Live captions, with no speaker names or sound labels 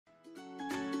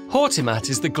Hortimat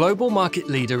is the global market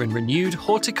leader in renewed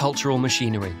horticultural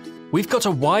machinery. We've got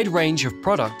a wide range of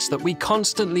products that we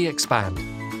constantly expand.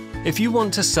 If you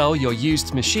want to sell your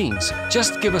used machines,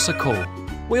 just give us a call.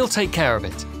 We'll take care of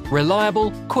it.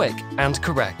 Reliable, quick, and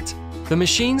correct. The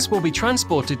machines will be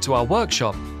transported to our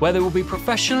workshop where they will be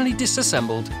professionally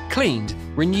disassembled, cleaned,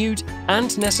 renewed,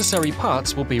 and necessary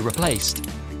parts will be replaced.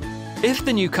 If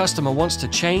the new customer wants to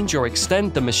change or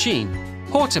extend the machine,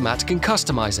 Hortimat can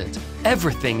customize it.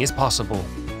 Everything is possible.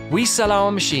 We sell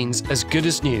our machines as good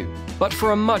as new, but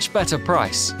for a much better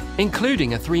price,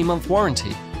 including a 3-month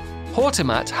warranty.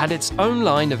 Hortimat had its own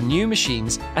line of new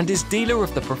machines and is dealer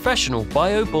of the professional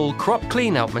BioBull crop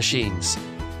cleanout machines.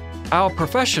 Our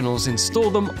professionals install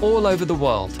them all over the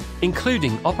world,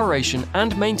 including operation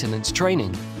and maintenance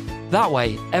training. That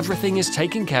way, everything is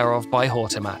taken care of by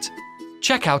Hortimat.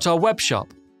 Check out our web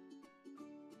shop